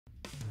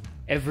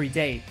Every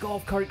day,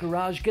 Golf Cart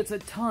Garage gets a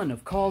ton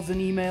of calls and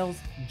emails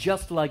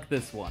just like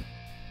this one.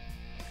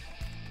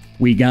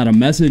 We got a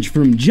message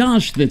from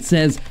Josh that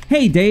says,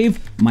 "Hey Dave,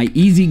 my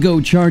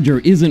EZGO charger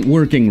isn't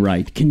working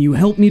right. Can you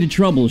help me to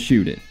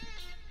troubleshoot it?"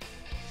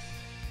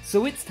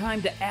 So it's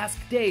time to Ask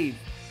Dave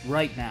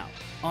right now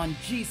on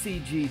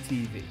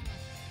GCGTV.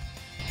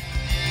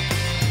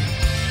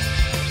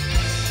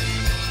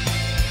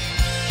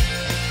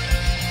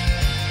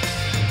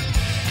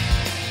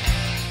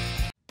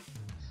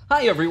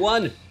 Hi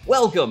everyone,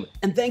 welcome,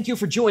 and thank you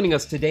for joining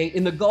us today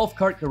in the Golf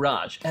Cart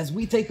Garage as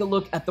we take a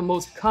look at the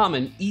most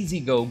common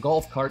EZGO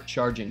golf cart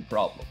charging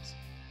problems.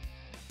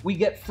 We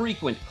get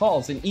frequent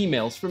calls and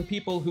emails from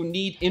people who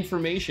need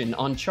information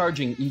on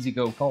charging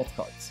EZGO golf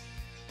carts.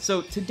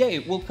 So today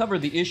we'll cover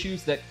the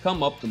issues that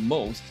come up the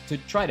most to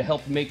try to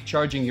help make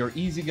charging your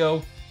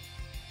EZGO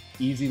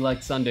easy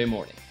like Sunday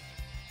morning.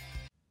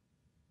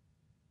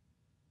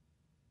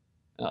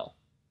 Oh,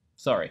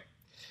 sorry.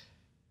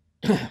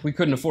 We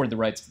couldn't afford the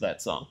rights to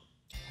that song.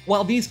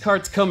 While these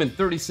carts come in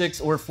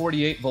 36 or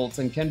 48 volts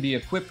and can be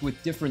equipped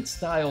with different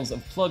styles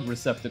of plug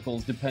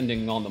receptacles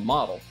depending on the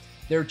model,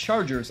 their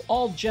chargers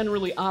all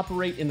generally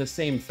operate in the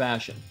same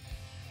fashion.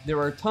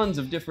 There are tons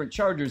of different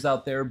chargers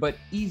out there, but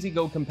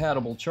EZGO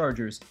compatible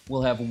chargers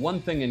will have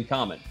one thing in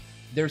common.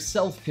 They're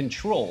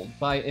self-controlled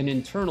by an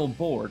internal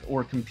board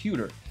or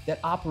computer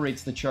that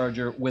operates the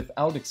charger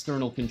without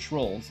external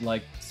controls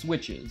like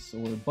switches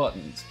or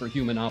buttons for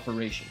human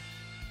operation.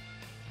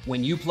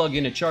 When you plug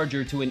in a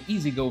charger to an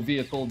EZGO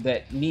vehicle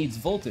that needs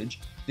voltage,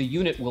 the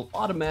unit will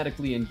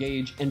automatically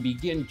engage and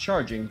begin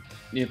charging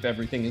if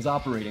everything is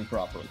operating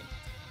properly.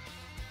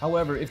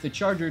 However, if the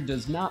charger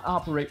does not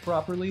operate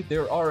properly,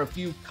 there are a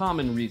few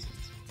common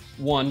reasons.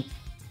 1.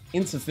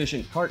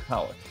 Insufficient cart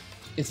power.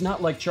 It's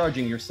not like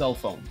charging your cell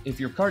phone. If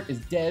your cart is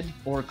dead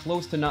or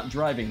close to not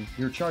driving,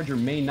 your charger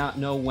may not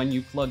know when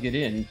you plug it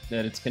in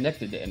that it's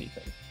connected to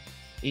anything.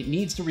 It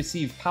needs to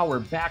receive power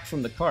back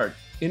from the cart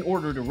in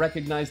order to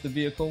recognize the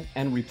vehicle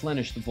and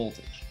replenish the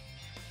voltage.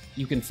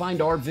 You can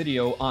find our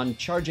video on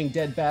charging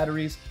dead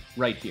batteries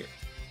right here.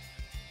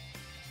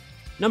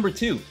 Number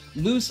 2,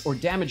 loose or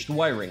damaged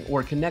wiring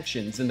or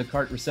connections in the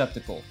cart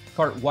receptacle,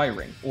 cart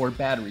wiring, or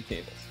battery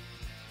cables.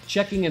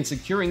 Checking and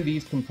securing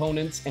these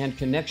components and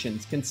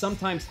connections can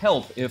sometimes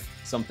help if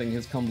something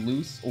has come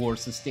loose or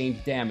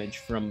sustained damage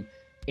from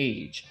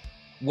age,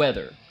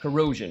 weather,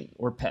 corrosion,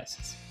 or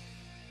pests.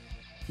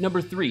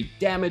 Number 3,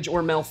 damage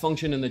or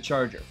malfunction in the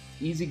charger.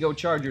 EZGO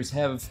chargers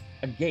have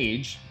a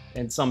gauge,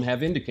 and some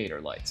have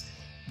indicator lights.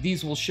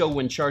 These will show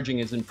when charging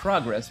is in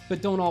progress,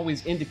 but don't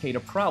always indicate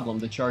a problem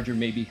the charger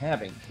may be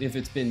having, if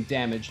it's been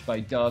damaged by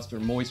dust or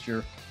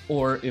moisture,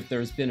 or if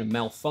there's been a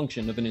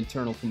malfunction of an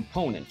internal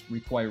component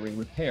requiring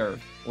repair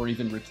or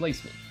even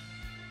replacement.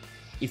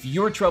 If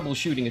you're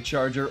troubleshooting a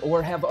charger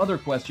or have other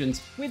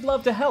questions, we'd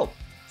love to help.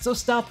 So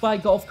stop by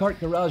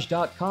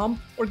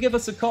golfcartgarage.com or give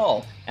us a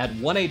call at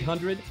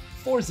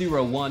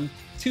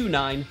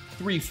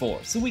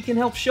 1-800-401-2934 so we can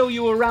help show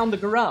you around the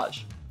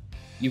garage.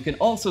 You can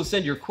also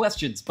send your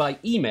questions by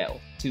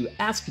email to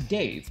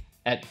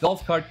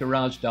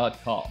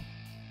askdave@golfcartgarage.com.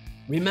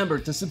 Remember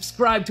to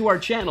subscribe to our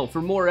channel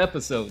for more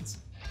episodes.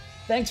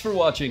 Thanks for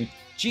watching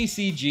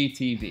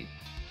GCGTV.